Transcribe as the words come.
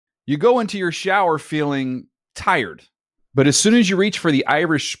You go into your shower feeling tired, but as soon as you reach for the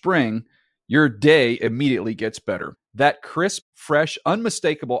Irish Spring, your day immediately gets better. That crisp, fresh,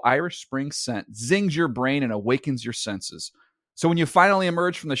 unmistakable Irish Spring scent zings your brain and awakens your senses. So when you finally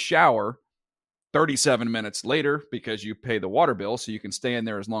emerge from the shower 37 minutes later, because you pay the water bill so you can stay in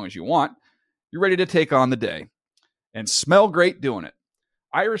there as long as you want, you're ready to take on the day and smell great doing it.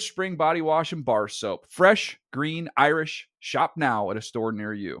 Irish Spring Body Wash and Bar Soap. Fresh, green, Irish. Shop now at a store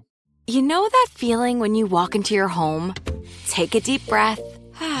near you. You know that feeling when you walk into your home, take a deep breath,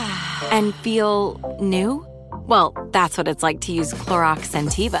 and feel new? Well, that's what it's like to use Clorox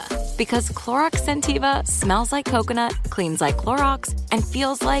Scentiva. Because Clorox Scentiva smells like coconut, cleans like Clorox, and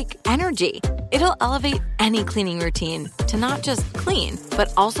feels like energy. It'll elevate any cleaning routine to not just clean,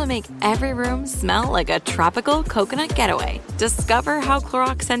 but also make every room smell like a tropical coconut getaway. Discover how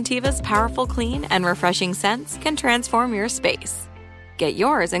Clorox Scentiva's powerful clean and refreshing scents can transform your space. Get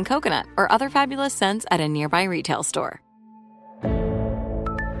yours in coconut or other fabulous scents at a nearby retail store.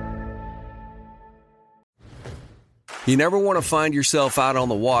 You never want to find yourself out on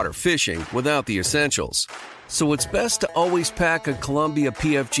the water fishing without the essentials. So it's best to always pack a Columbia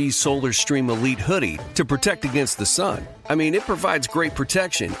PFG Solar Stream Elite hoodie to protect against the sun. I mean, it provides great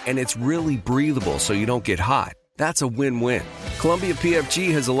protection and it's really breathable so you don't get hot. That's a win-win. Columbia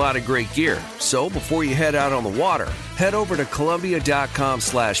PFG has a lot of great gear. So before you head out on the water, head over to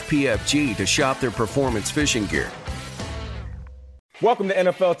Columbia.com/PFG to shop their performance fishing gear. Welcome to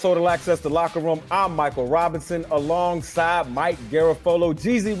NFL Total Access, the locker room. I'm Michael Robinson alongside Mike Garafolo.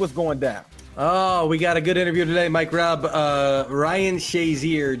 Jeezy, what's going down? Oh, we got a good interview today, Mike Rob. Ryan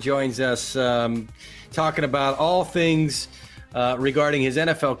Shazier joins us talking about all things regarding his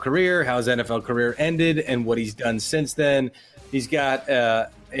NFL career, how his NFL career ended, and what he's done since then. He's got a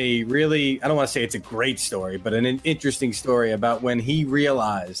really, I don't want to say it's a great story, but an interesting story about when he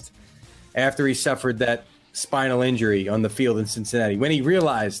realized after he suffered that spinal injury on the field in Cincinnati, when he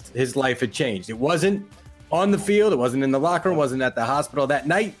realized his life had changed. It wasn't on the field. It wasn't in the locker room. It wasn't at the hospital that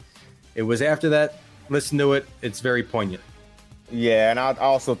night. It was after that. Listen to it. It's very poignant. Yeah, and I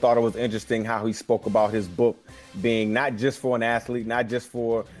also thought it was interesting how he spoke about his book being not just for an athlete, not just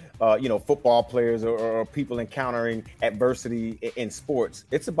for football players or people encountering adversity in sports.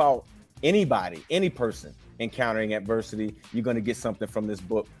 It's about anybody, any person encountering adversity. You're going to get something from this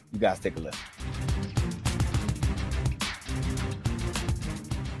book. You guys take a listen.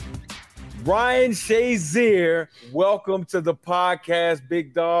 Ryan Shazier, welcome to the podcast,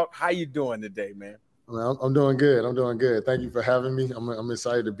 big dog. How you doing today, man? Well, I'm doing good. Thank you for having me. I'm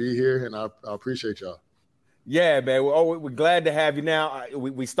excited to be here, and I appreciate y'all. Yeah, man. We're glad to have you. Now,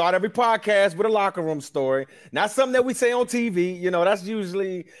 we start every podcast with a locker room story. Not something that we say on TV. You know, that's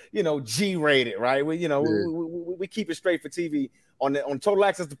usually, G-rated, right? We keep it straight for TV. On Total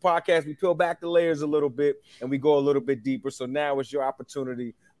Access, the podcast, we peel back the layers a little bit, and we go a little bit deeper. So now it's your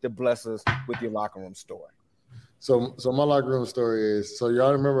opportunity to bless us with your locker room story. So my locker room story is, so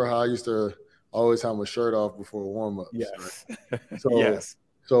y'all remember how I used to always have my shirt off before warm-ups? Yes. Right? Yes.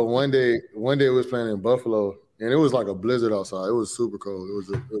 So one day we was playing in Buffalo, and it was like a blizzard outside. It was super cold. It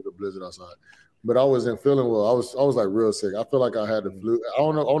was a blizzard outside. But I wasn't feeling well. I was like real sick. I feel like I had the flu. I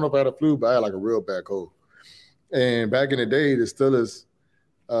don't know if I had a flu, but I had like a real bad cold. And back in the day, the Steelers,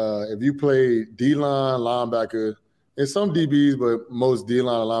 if you played D-line, linebacker, and some DBs, but most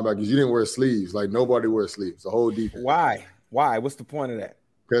D-line and linebackers, you didn't wear sleeves. Like, nobody wears sleeves, the whole defense. Why? What's the point of that?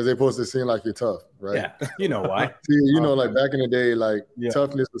 Because they're supposed to seem like you're tough, right? Yeah, you know why. See, like back in the day,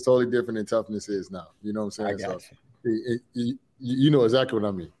 toughness was totally different than toughness is now. You know what I'm saying? You know exactly what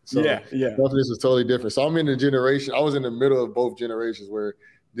I mean. So yeah. Toughness is totally different. So I'm in the generation, I was in the middle of both generations where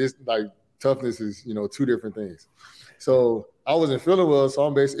this, toughness is, two different things. So I wasn't feeling well, so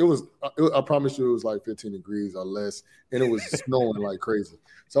I promise you it was like 15 degrees or less, and it was snowing like crazy.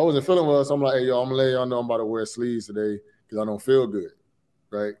 So I wasn't feeling well, so I'm like, hey, yo, I'm going to let y'all know I'm about to wear sleeves today because I don't feel good,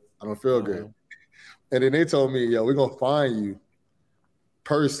 right? I don't feel good. And then they told me, yo, we're going to fine you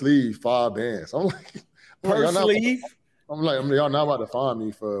per sleeve 5 bands. I'm like, per sleeve? I'm like, y'all not about to fine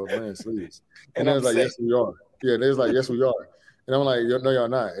me for wearing sleeves. And they was like, yes, we are. Yeah, they was like, yes, we are. And I'm like, no, y'all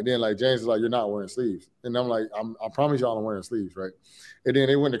not. And then James is like, you're not wearing sleeves. And I'm like, I promise y'all I'm wearing sleeves, right? And then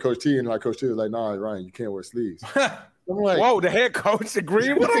they went to Coach T, and Coach T was like, nah, Ryan, you can't wear sleeves. I'm like, whoa, the head coach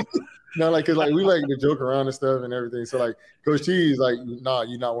agreed with him? No, because we like to joke around and stuff and everything. So Coach T is like, nah,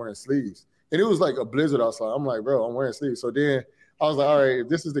 you're not wearing sleeves. And it was like a blizzard outside. I'm like, bro, I'm wearing sleeves. So then I was like, all right, if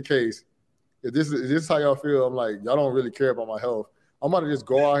this is the case, if this is how y'all feel, I'm like, y'all don't really care about my health. I'm about to just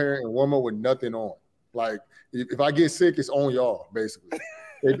go out here and warm up with nothing on. If I get sick, it's on y'all, basically.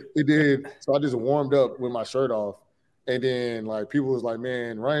 It did. So I just warmed up with my shirt off. And then like people was like,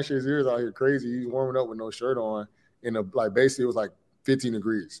 man, Ryan Shazier's out here crazy. He's warming up with no shirt on. And like basically it was like 15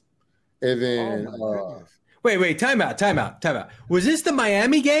 degrees. And then wait, time out. Was this the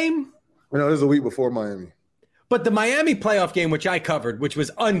Miami game? No, this was a week before Miami. But the Miami playoff game, which I covered, which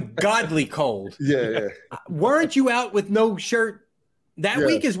was ungodly cold. Yeah. Weren't you out with no shirt that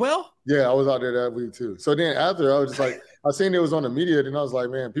week as well? Yeah, I was out there that week too. So then after I was just like, I seen it was on the media, and I was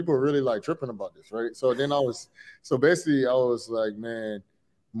like, man, people are really like tripping about this, right? So then I was like, man,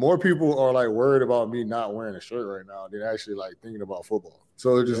 more people are like worried about me not wearing a shirt right now than actually like thinking about football.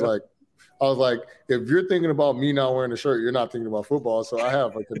 So it's just like, I was like, if you're thinking about me not wearing a shirt, you're not thinking about football. So I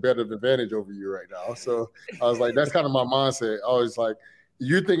have like a better advantage over you right now. So I was like, that's kind of my mindset. I was like,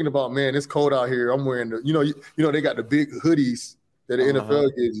 you're thinking about, man, it's cold out here. I'm wearing the, you know, they got the big hoodies that the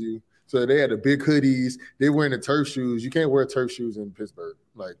NFL gives you. So they had the big hoodies. They wearing the turf shoes. You can't wear turf shoes in Pittsburgh.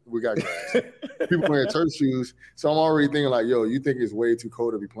 Like we got grass. People wearing turf shoes. So I'm already thinking like, yo, you think it's way too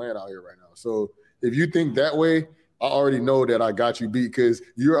cold to be playing out here right now. So if you think that way, I already know that I got you beat because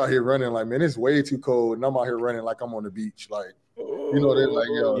you're out here running like, man, it's way too cold. And I'm out here running like I'm on the beach. Like, you know, they're like,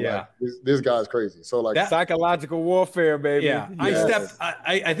 yo, like, this guy's crazy. So like that psychological warfare, baby. Yeah.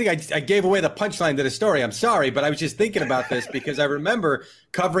 I think I gave away the punchline to the story. I'm sorry, but I was just thinking about this because I remember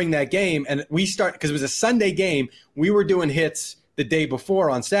covering that game and because it was a Sunday game. We were doing hits the day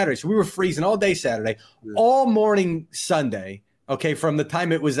before on Saturday. So we were freezing all day Saturday, all morning Sunday. Okay, from the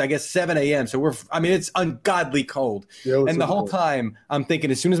time it was, I guess, 7 a.m. So it's ungodly cold. Yeah, and the whole time I'm thinking,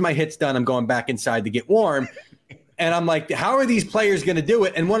 as soon as my hit's done, I'm going back inside to get warm. And I'm like, how are these players going to do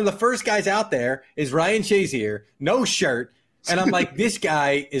it? And one of the first guys out there is Ryan Shazier, no shirt. And I'm like, this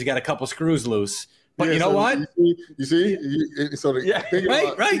guy has got a couple screws loose. But you know what? You see?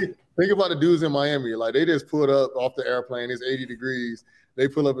 Think about the dudes in Miami. Like, they just pulled up off the airplane. It's 80 degrees. They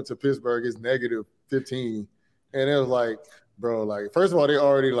pull up into Pittsburgh. It's negative 15. And it was like, bro, like, first of all, they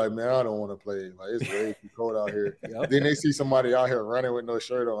already like, man, I don't want to play. Like, it's way too cold out here. Then they see somebody out here running with no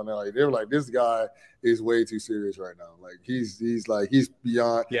shirt on. They're like, this guy is way too serious right now. Like, he's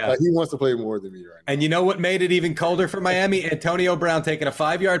beyond. Yeah. Like, he wants to play more than me right now. And you know what made it even colder for Miami? Antonio Brown taking a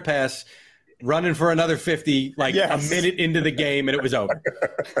 5-yard pass, running for another 50, like a minute into the game, and it was over.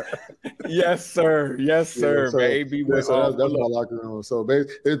 Yes, sir, baby. That's my locker room. So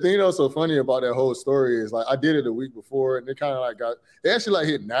the thing that's so funny about that whole story is like I did it a week before, and it kind of like it actually like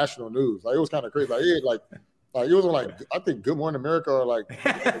hit national news. Like it was kind of crazy. Like it it was on like I think Good Morning America or like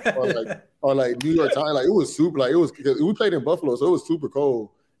New York Times. Like it was super. Like it was because we played in Buffalo, so it was super cold.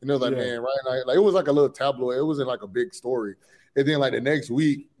 And it was like man, right? Like it was like a little tabloid. It wasn't like a big story. And then like the next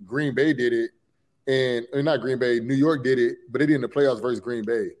week, Green Bay did it, and not Green Bay, New York did it, but they did in the playoffs versus Green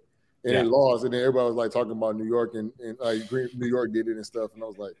Bay. And they lost, and then everybody was like talking about New York and like New York did it and stuff, and I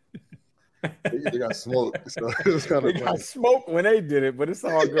was like, they got smoked. So it was kind of got smoked when they did it, but it's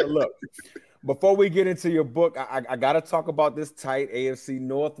all good. Look, before we get into your book, I got to talk about this tight AFC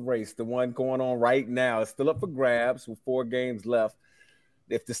North race, the one going on right now. It's still up for grabs with 4 games left.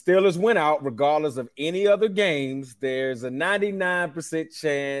 If the Steelers win out, regardless of any other games, there's a 99%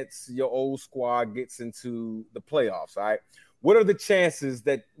 chance your old squad gets into the playoffs. All right. What are the chances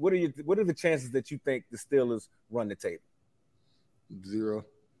that you think the Steelers run the table? 0.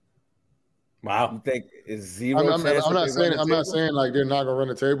 Wow. You think it's 0? I'm not saying like they're not gonna run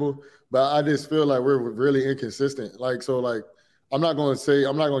the table, but I just feel like we're really inconsistent. Like I'm not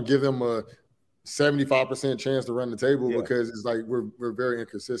gonna give them a 75% chance to run the table because it's like we're very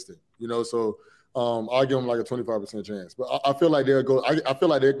inconsistent, you know. So I'll give them like a 25% chance, but I feel like they'll go. I feel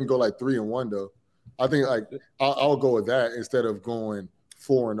like they can go like 3-1 though. I think like I'll go with that instead of going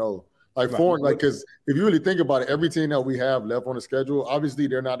 4-0. Like 4, like because if you really think about it, every team that we have left on the schedule, obviously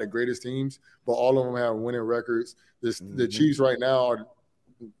they're not the greatest teams, but all of them have winning records. The Chiefs right now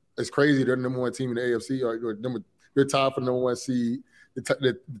it's crazy. They're the number 1 team in the AFC. They're tied for the number 1 seed.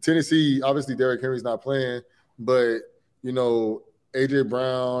 The Tennessee, obviously Derrick Henry's not playing, but you know AJ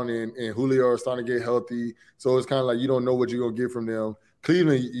Brown and Julio are starting to get healthy, so it's kind of like you don't know what you're gonna get from them.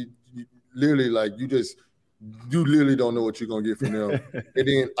 Cleveland, you literally like you literally don't know what you're gonna get from them.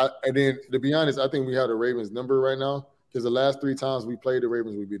 and then to be honest, I think we have the Ravens number right now because the last 3 times we played the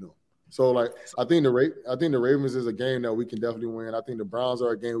Ravens, we beat them. So like I think the Ravens is a game that we can definitely win. I think the Browns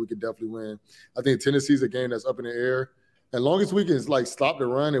are a game we can definitely win. I think Tennessee's a game that's up in the air. As long as we can like stop the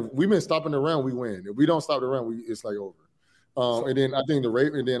run, if we've been stopping the run, we win. If we don't stop the run, it's like over. And then I think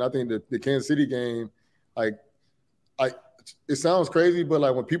the Kansas City game, like it sounds crazy, but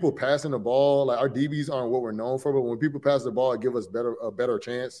like when people passing the ball, like our DBs aren't what we're known for, but when people pass the ball, it gives us a better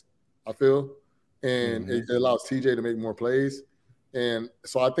chance, I feel. And it allows TJ to make more plays. And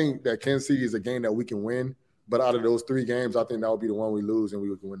so I think that Kansas City is a game that we can win. But out of those 3 games, I think that would be the one we lose and we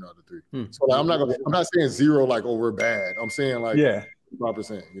can win the other 3. So like, I'm not saying 0 like, oh, we're bad. I'm saying like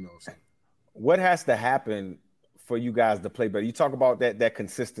 5%, you know. So. What has to happen for you guys to play better? You talk about that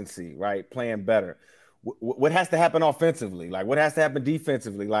consistency, right? Playing better. What has to happen offensively? Like, what has to happen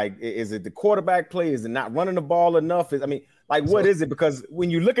defensively? Like, is it the quarterback play? Is it not running the ball enough? What is it? Because when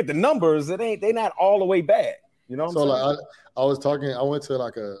you look at the numbers, they're not all the way bad. You know what I'm saying? Like, I went to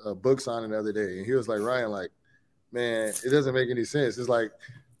like a book signing the other day, and he was like, Ryan, like, man, it doesn't make any sense. It's like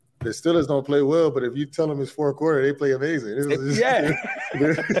the Steelers don't play well, but if you tell them it's 4th quarter, they play amazing. They're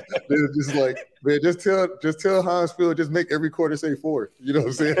just like, man, just tell Heinz Field, just make every quarter say 4th. You know what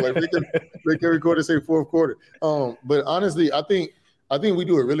I'm saying? Like make every quarter say 4th quarter. But honestly, I think we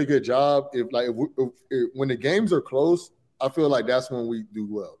do a really good job. If when the games are close, I feel like that's when we do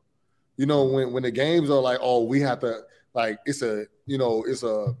well. You know, when the games are like, oh, we have to, like, you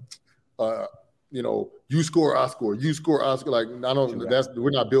score, I score. You score, I score. Like, we're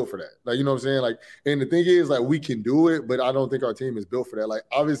not built for that. Like, you know what I'm saying? Like, and the thing is, like, we can do it, but I don't think our team is built for that. Like,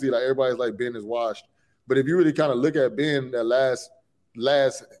 obviously, like, everybody's like, Ben is washed. But if you really kind of look at Ben, that last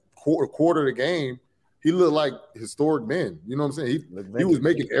quarter of the game, he looked like historic Ben. You know what I'm saying? He was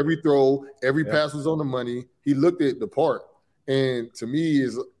making every throw, every pass was on the money. He looked at the part. And to me,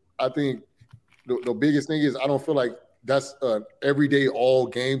 I think the biggest thing is I don't feel like that's an everyday all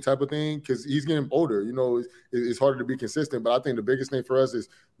game type of thing because he's getting older. You know, it's harder to be consistent. But I think the biggest thing for us is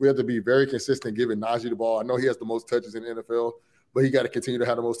we have to be very consistent giving Najee the ball. I know he has the most touches in the NFL, but he got to continue to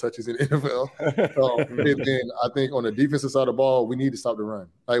have the most touches in the NFL. And then I think on the defensive side of the ball, we need to stop the run.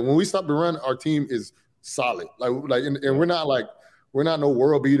 Like when we stop the run, our team is solid. And we're not no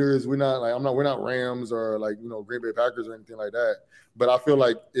world beaters. We're not Rams or Green Bay Packers or anything like that. But I feel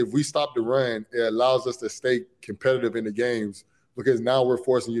like if we stop the run, it allows us to stay competitive in the games because now we're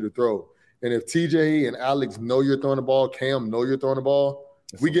forcing you to throw. And if TJ and Alex know you're throwing the ball, Cam know you're throwing the ball,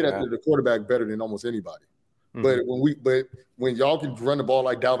 we get after the quarterback better than almost anybody. Mm-hmm. But when y'all can run the ball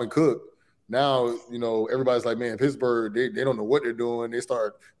like Dalvin Cook, now, everybody's like, man, Pittsburgh, they don't know what they're doing. They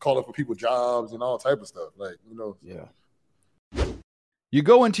start calling for people jobs and all type of stuff. Yeah. You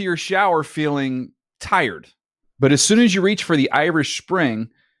go into your shower feeling tired, but as soon as you reach for the Irish Spring,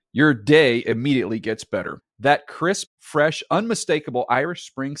 your day immediately gets better. That crisp, fresh, unmistakable Irish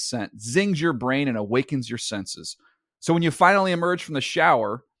Spring scent zings your brain and awakens your senses. So when you finally emerge from the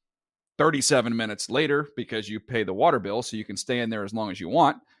shower, 37 minutes later, because you pay the water bill so you can stay in there as long as you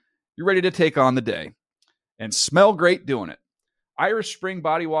want, you're ready to take on the day and smell great doing it. Irish Spring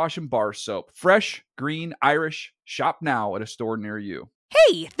Body Wash and Bar Soap. Fresh, green, Irish. Shop now at a store near you.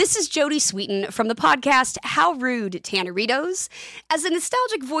 Hey, this is Jody Sweeten from the podcast How Rude, Tanneritos. As a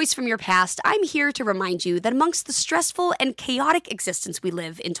nostalgic voice from your past, I'm here to remind you that amongst the stressful and chaotic existence we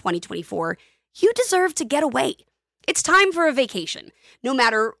live in 2024, you deserve to get away. It's time for a vacation, no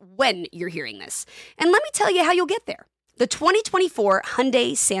matter when you're hearing this. And let me tell you how you'll get there. The 2024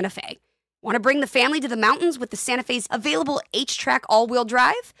 Hyundai Santa Fe. Want to bring the family to the mountains with the Santa Fe's available H-Track all-wheel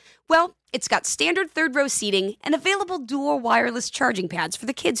drive? Well, it's got standard third-row seating and available dual wireless charging pads for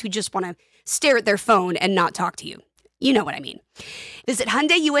the kids who just want to stare at their phone and not talk to you. You know what I mean. Visit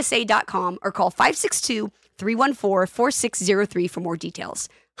HyundaiUSA.com or call 562-314-4603 for more details.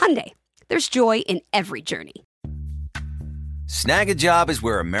 Hyundai, there's joy in every journey. Snag a Job is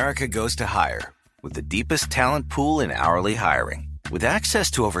where America goes to hire, with the deepest talent pool in hourly hiring. With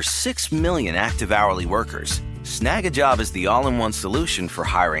access to over 6 million active hourly workers, Snag a Job is the all-in-one solution for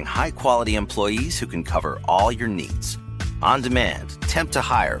hiring high-quality employees who can cover all your needs. On demand, temp to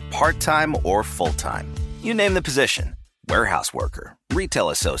hire, part-time or full-time. You name the position. Warehouse worker, retail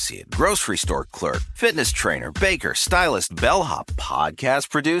associate, grocery store clerk, fitness trainer, baker, stylist, bellhop, podcast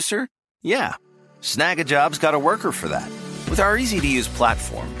producer. Yeah, Snag a Job's got a worker for that. With our easy-to-use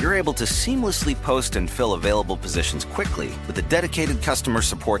platform, you're able to seamlessly post and fill available positions quickly with a dedicated customer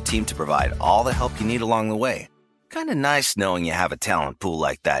support team to provide all the help you need along the way. Kind of nice knowing you have a talent pool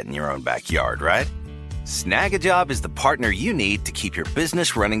like that in your own backyard, right? Snag a Job is the partner you need to keep your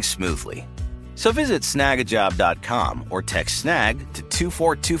business running smoothly. So visit snagajob.com or text snag to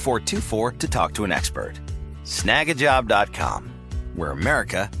 242424 to talk to an expert. Snagajob.com, where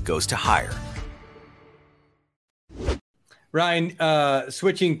America goes to hire. Ryan,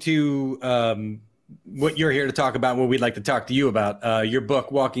 switching to what you're here to talk about, what we'd like to talk to you about, your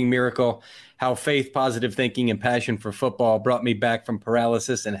book, Walking Miracle, How Faith, Positive Thinking, and Passion for Football Brought Me Back from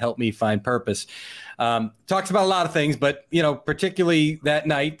Paralysis and Helped Me Find Purpose. Talks about a lot of things, but, particularly that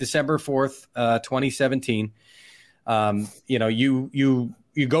night, December 4th, 2017, you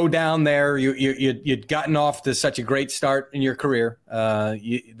you go down there. You'd gotten off to such a great start in your career.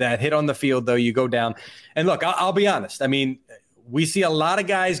 That hit on the field, though, you go down. And look, I'll be honest. I mean, we see a lot of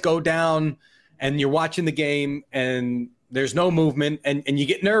guys go down, and you're watching the game, and there's no movement, and you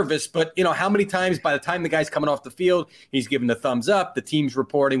get nervous. But, how many times by the time the guy's coming off the field, he's giving the thumbs up, the team's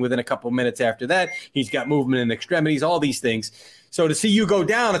reporting within a couple minutes after that, he's got movement in extremities, all these things. So to see you go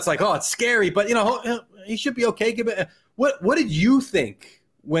down, it's like, oh, it's scary, but, he should be okay. What did you think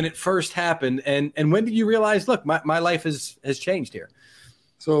when it first happened, and when did you realize, look, my life has changed here?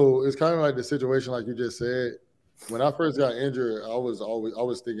 So it's kind of like the situation like you just said. When I first got injured, I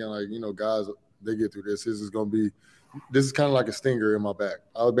was thinking like, guys, they get through this. This is kind of like a stinger in my back.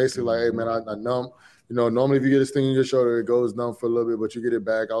 I was basically like, hey man, I numb. Normally if you get a sting in your shoulder, it goes numb for a little bit, but you get it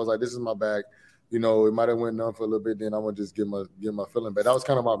back. I was like, this is my back. It might have went numb for a little bit, then I'm gonna just get my feeling back. That was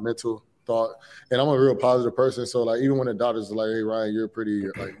kind of my mental thought. And I'm a real positive person. So like even when the doctors are like, hey Ryan, you're pretty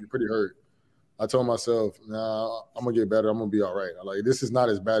hurt, I told myself, nah, I'm gonna get better. I'm gonna be all right. Like this is not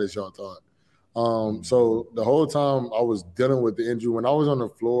as bad as y'all thought. So the whole time I was dealing with the injury, when I was on the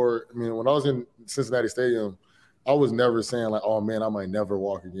floor, when I was in Cincinnati Stadium, I was never saying like, oh man, I might never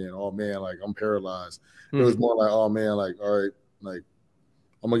walk again. Oh man, like I'm paralyzed. It was more like, oh man, like, all right, like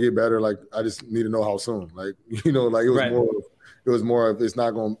I'm gonna get better. Like I just need to know how soon. Like, like it was more of it's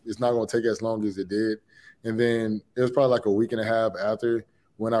not gonna take as long as it did. And then it was probably like a week and a half after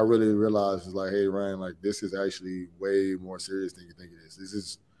when I really realized it's like, hey Ryan, like this is actually way more serious than you think it is. This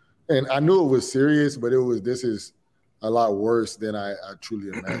is, and I knew it was serious, but this is a lot worse than I truly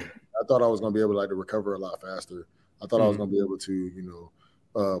imagined. I thought I was going to be able to recover a lot faster. I thought I was going to be able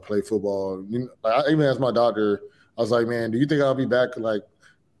to, play football. I even asked my doctor, I was like, man, do you think I'll be back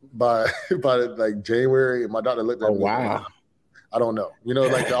by like January? And my doctor looked at me. Wow. I don't know.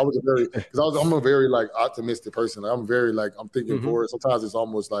 I'm a very optimistic person. I'm very I'm thinking forward. Sometimes it's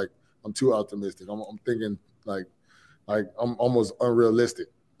almost like I'm too optimistic. I'm thinking like I'm almost unrealistic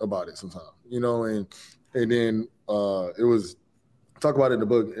about it sometimes, and then it was talk about it in the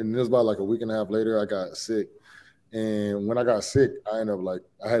book, and it was about a week and a half later I got sick. And when I got sick, I ended up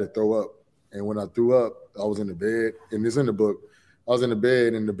I had to throw up. And when I threw up, I was in the bed, and it's in the book. I was in the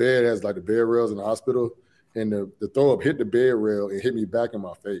bed, and the bed has the bed rails in the hospital, and the throw up hit the bed rail and hit me back in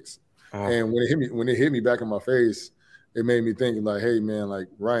my face. And when it hit me back in my face, it made me think hey man,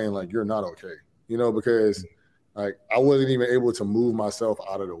 Ryan, you're not okay, because I wasn't even able to move myself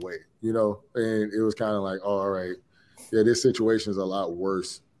out of the way, and it was kind of oh, all right. Yeah, this situation is a lot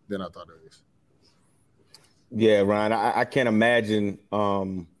worse than I thought it was. Yeah, Ryan, I can't imagine,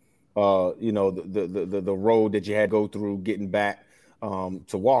 the road that you had to go through getting back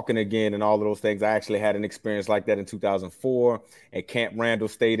to walking again and all of those things. I actually had an experience like that in 2004 at Camp Randall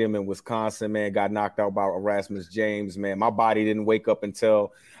Stadium in Wisconsin, man, got knocked out by Erasmus James, man. My body didn't wake up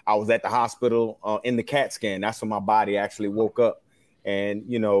until I was at the hospital in the CAT scan. That's when my body actually woke up. And,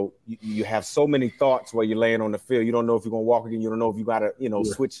 you have so many thoughts while you're laying on the field. You don't know if you're going to walk again. You don't know if you got to,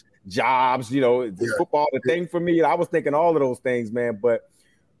 switch jobs. Football, the thing for me, I was thinking all of those things, man. But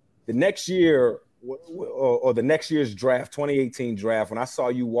the next year or the next year's draft, 2018 draft, when I saw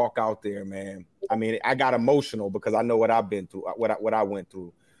you walk out there, man, I got emotional because I know what I've been through, what I went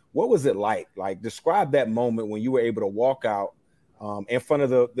through. What was it like? Describe that moment when you were able to walk out in front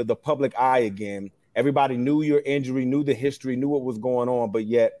of the public eye again. Everybody knew your injury, knew the history, knew what was going on, but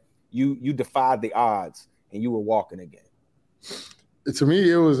yet you defied the odds and you were walking again. To me,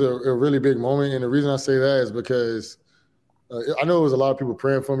 it was a really big moment. And the reason I say that is because I know it was a lot of people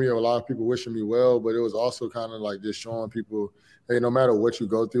praying for me or a lot of people wishing me well, but it was also kind of just showing people, hey, no matter what you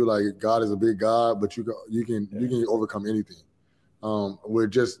go through, God is a big God, but you can overcome anything.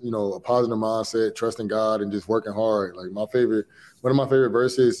 With just, a positive mindset, trusting God and just working hard. One of my favorite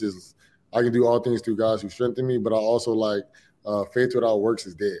verses is, I can do all things through God who strengthen me, but I also faith without works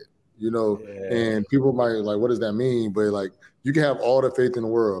is dead, and people might what does that mean? But you can have all the faith in the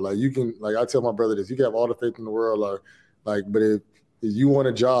world. You can, I tell my brother this, you can have all the faith in the world, but if you want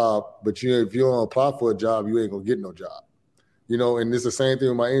a job, but if you don't apply for a job, you ain't gonna get no job, and it's the same thing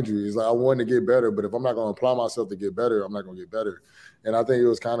with my injury. It's I want to get better, but if I'm not gonna apply myself to get better, I'm not gonna get better. And I think it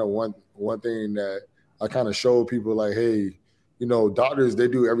was kind of one thing that I kind of showed people hey, doctors, they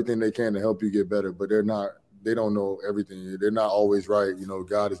do everything they can to help you get better, but they don't know everything. They're not always right.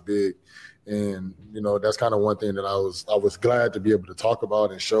 God is big. And, that's kind of one thing that I was glad to be able to talk about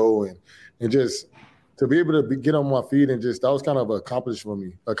and show and just to be able to get on my feet and just, that was kind of an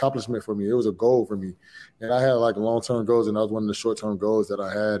accomplishment for me. It was a goal for me. And I had long-term goals, and that was one of the short-term goals that I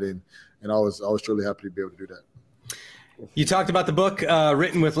had. And I was truly happy to be able to do that. You talked about the book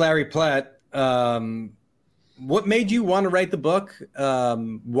written with Larry Platt. what made you want to write the book?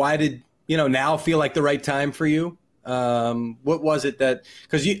 Why did now feel like the right time for you? What was it that?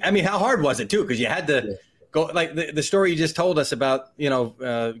 Because how hard was it too? Because you had to go, like the story you just told us about,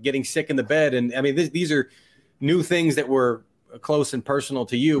 getting sick in the bed, and these are new things that were close and personal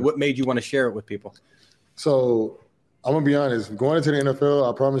to you. What made you want to share it with people? So I'm gonna be honest. Going into the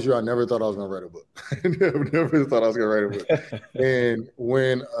NFL, I promise you, I never thought I was gonna write a book. never thought I was gonna write a book. And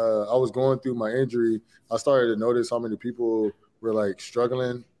when I was going through my injury, I started to notice how many people were like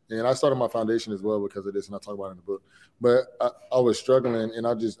struggling. And I started my foundation as well because of this, and I talk about it in the book. But I was struggling, and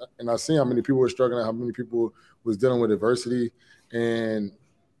I seen how many people were struggling, how many people was dealing with adversity, and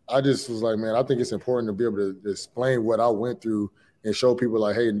I just was like, man, I think it's important to be able to explain what I went through and show people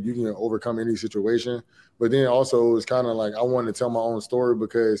like, hey, you can overcome any situation. But then also it was kind of like I wanted to tell my own story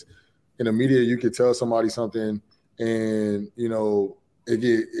because in the media you could tell somebody something, and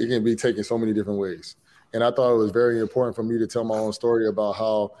it can be taken so many different ways. And I thought it was very important for me to tell my own story about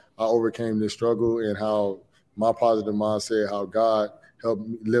how I overcame this struggle and how my positive mindset, how God helped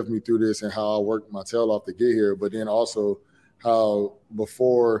lift me through this, and how I worked my tail off to get here. But then also how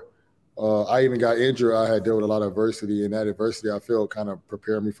before I even got injured, I had dealt with a lot of adversity, and that adversity I feel kind of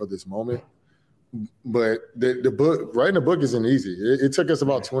prepared me for this moment. But the book, writing a book isn't easy. It took us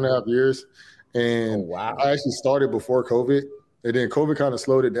about 2.5 years, and I actually started before COVID. And then COVID kind of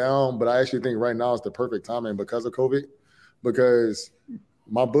slowed it down, but I actually think right now is the perfect timing because of COVID. Because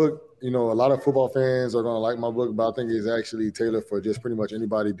my book, a lot of football fans are going to like my book, but I think it's actually tailored for just pretty much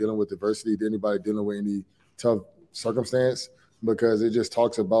anybody dealing with adversity, anybody dealing with any tough circumstance, because it just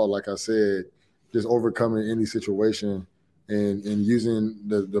talks about, like I said, just overcoming any situation and using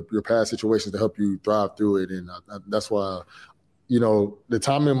your past situations to help you thrive through it. And that's why, the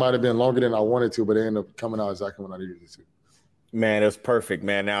timing might have been longer than I wanted to, but it ended up coming out exactly when I needed it to. Man, that's perfect,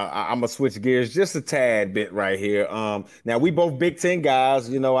 man. Now I'm gonna switch gears just a tad bit right here. Now we both Big Ten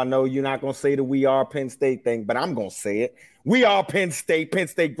guys. I know you're not gonna say the "we are Penn State" thing, but I'm gonna say it. We are Penn State,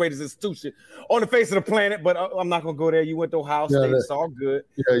 greatest institution on the face of the planet. But I'm not gonna go there. You went to Ohio State. It's all good.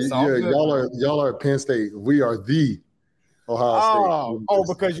 Good. Y'all are Penn State. We are the Ohio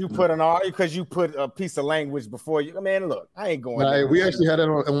State. Because you put a piece of language before you. Man, look, I ain't going there. We actually had that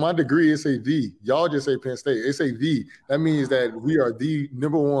on my degree. It say the. Y'all just say Penn State. It say the. That means that we are the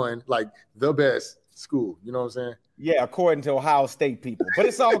number one, like the best school. You know what I'm saying? Yeah, according to Ohio State people. But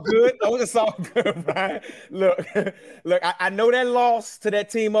it's all good. It's all good, Brian. Look, I know that loss to that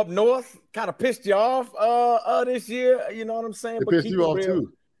team up north kind of pissed you off this year. You know what I'm saying? It pissed you off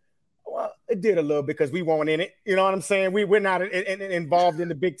too. Well, it did a little because we weren't in it. You know what I'm saying? We're not involved in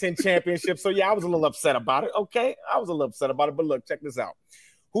the Big Ten championship. So, yeah, I was a little upset about it. Okay, I was a little upset about it. But, look, check this out.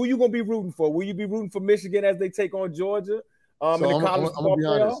 Who are you going to be rooting for? Will you be rooting for Michigan as they take on Georgia? I'm going to be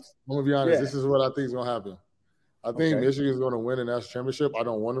honest. Yeah. This is what I think is going to happen. I think Michigan is going to win the national championship. I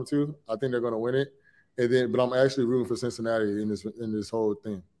don't want them to. I think they're going to win it. But I'm actually rooting for Cincinnati in this whole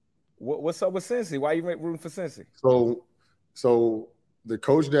thing. What's up with Cincy? Why are you rooting for Cincy? So the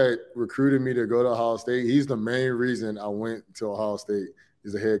coach that recruited me to go to Ohio State, he's the main reason I went to Ohio State,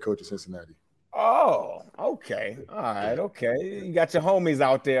 is the head coach of Cincinnati. Oh, okay. All right, okay. You got your homies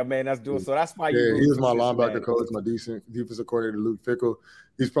out there, man. That's doing so. That's why you. Yeah, he was my linebacker coach, my defensive coordinator, Luke Fickell.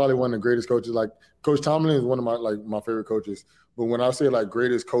 He's probably one of the greatest coaches. Like Coach Tomlin is one of my favorite coaches. But when I say like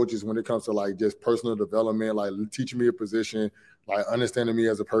greatest coaches, when it comes to like just personal development, like teaching me a position, like understanding me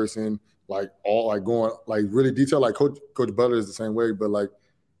as a person, like all like going like really detailed. Like Coach Butler is the same way, but like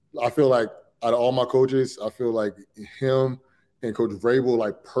I feel like out of all my coaches, I feel like him and Coach Vrabel,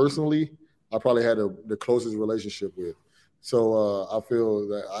 like personally, I probably had the closest relationship with. So I feel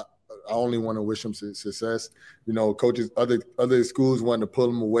that I only want to wish him success. Coaches, other schools wanted to pull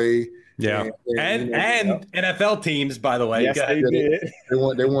him away. Yeah, and NFL teams, by the way. Yes, they did. They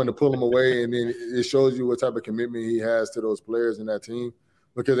wanted to pull him away, and then it shows you what type of commitment he has to those players in that team.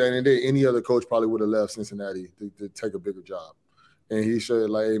 Because at the end of the day, any other coach probably would have left Cincinnati to take a bigger job. And he showed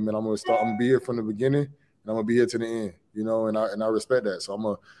like, hey man, I'm gonna be here from the beginning, and I'm gonna be here to the end. And I respect that.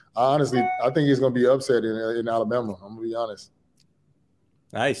 So I think he's gonna be upset in Alabama. I'm gonna be honest.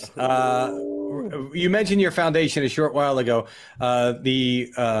 Nice. You mentioned your foundation a short while ago.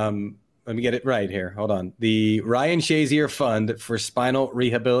 Let me get it right here. Hold on. The Ryan Shazier Fund for Spinal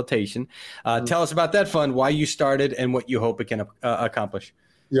Rehabilitation. Tell us about that fund, why you started, and what you hope it can accomplish.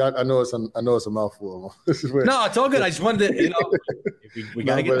 Yeah, I know it's a mouthful. No, it's all good. I just wanted to, we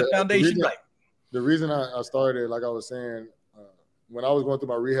got to get the foundation right. The reason I started, like I was saying, when I was going through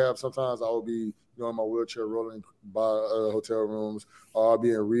my rehab, sometimes I would be, in my wheelchair rolling by hotel rooms, or I'll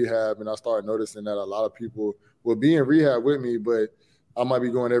be in rehab, and I started noticing that a lot of people will be in rehab with me, but I might be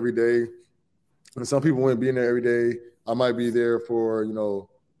going every day, And some people wouldn't be in there every day. I might be there for,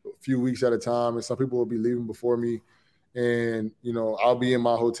 a few weeks at a time, and some people will be leaving before me. And, I'll be in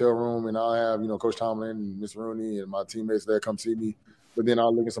my hotel room, and I'll have, Coach Tomlin and Miss Rooney and my teammates there come see me. But then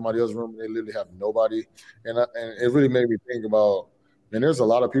I'll look in somebody else's room, and they literally have nobody. And it really made me think about, man, there's a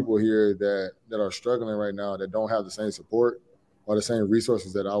lot of people here that are struggling right now that don't have the same support or the same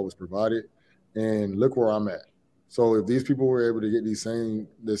resources that I was provided. And look where I'm at. So if these people were able to get the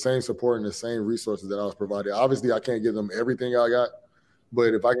same support and the same resources that I was provided, obviously I can't give them everything I got,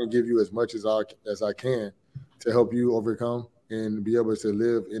 but if I can give you as much as I can to help you overcome and be able to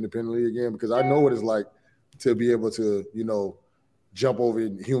live independently again, because I know what it's like to be able to, jump over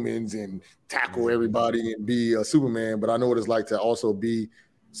humans and tackle everybody and be a Superman, but I know what it's like to also be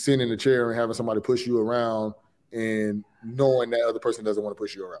sitting in the chair and having somebody push you around and knowing that other person doesn't want to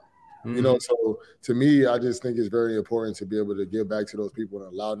push you around. So to me, I just think it's very important to be able to give back to those people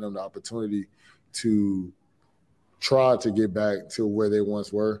and allow them the opportunity to try to get back to where they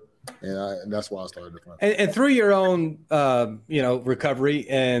once were. And that's why I started the fund. And through your own, recovery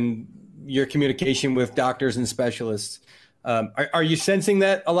and your communication with doctors and specialists, are you sensing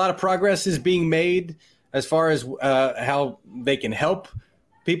that a lot of progress is being made as far as how they can help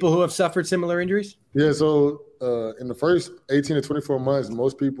people who have suffered similar injuries? Yeah, so in the first 18 to 24 months,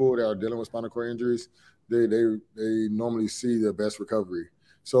 most people that are dealing with spinal cord injuries, they normally see their best recovery.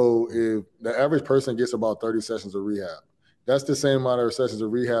 So if the average person gets about 30 sessions of rehab, that's the same amount of sessions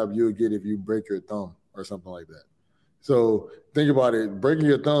of rehab you would get if you break your thumb or something like that. So think about it. Breaking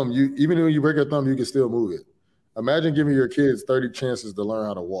your thumb, even when you break your thumb, you can still move it. Imagine giving your kids 30 chances to learn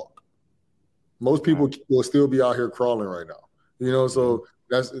how to walk. Most people will still be out here crawling right now. So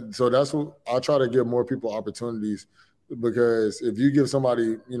that's what I try to give more people opportunities, because if you give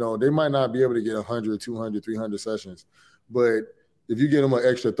somebody, they might not be able to get 100, 200, 300 sessions, but if you give them an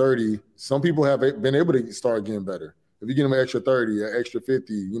extra 30, some people have been able to start getting better. If you give them an extra 30, an extra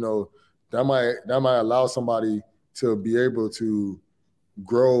 50, that might allow somebody to be able to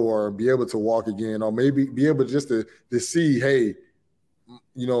grow or be able to walk again, or maybe be able just to see, hey,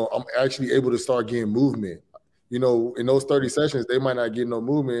 I'm actually able to start getting movement. In those 30 sessions, they might not get no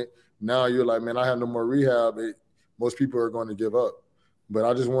movement. Now you're like, man, I have no more rehab. Most people are going to give up. But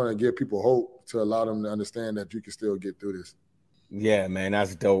I just want to give people hope to allow them to understand that you can still get through this. Yeah, man,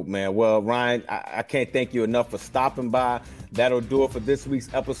 that's dope, man. Well, Ryan, I can't thank you enough for stopping by. That'll do it for this week's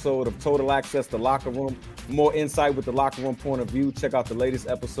episode of Total Access to Locker Room. For more insight with the Locker Room point of view, check out the latest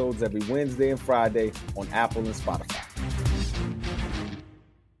episodes every Wednesday and Friday on Apple and Spotify.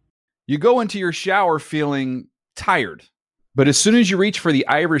 You go into your shower feeling tired, but as soon as you reach for the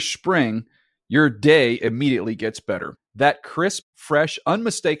Irish Spring, your day immediately gets better. That crisp, fresh,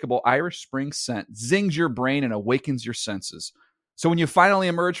 unmistakable Irish Spring scent zings your brain and awakens your senses. So when you finally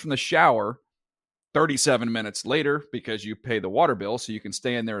emerge from the shower 37 minutes later, because you pay the water bill so you can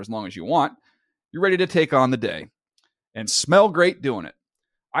stay in there as long as you want, you're ready to take on the day and smell great doing it.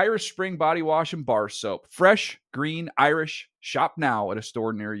 Irish Spring Body Wash and Bar Soap. Fresh, green, Irish. Shop now at a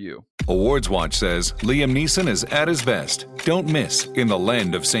store near you. Awards Watch says Liam Neeson is at his best. Don't miss In the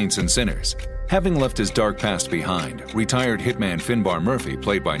Land of Saints and Sinners. Having left his dark past behind, retired hitman Finbar Murphy,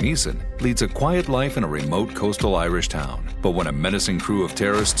 played by Neeson, leads a quiet life in a remote coastal Irish town. But when a menacing crew of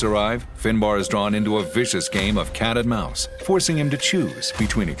terrorists arrive, Finbar is drawn into a vicious game of cat and mouse, forcing him to choose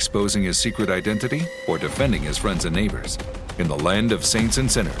between exposing his secret identity or defending his friends and neighbors. In the Land of Saints and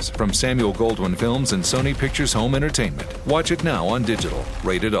Sinners, from Samuel Goldwyn Films and Sony Pictures Home Entertainment. Watch it now on digital.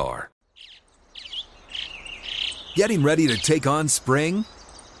 Rated R. Getting ready to take on spring?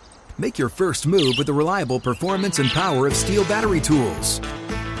 Make your first move with the reliable performance and power of Steel battery tools.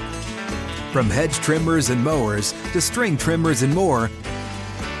 From hedge trimmers and mowers to string trimmers and more,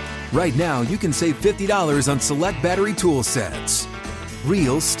 right now you can save $50 on select battery tool sets.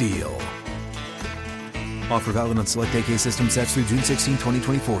 Real Steel. Offer valid on select AK system sets through June 16,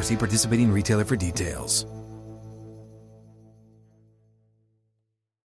 2024. See participating retailer for details.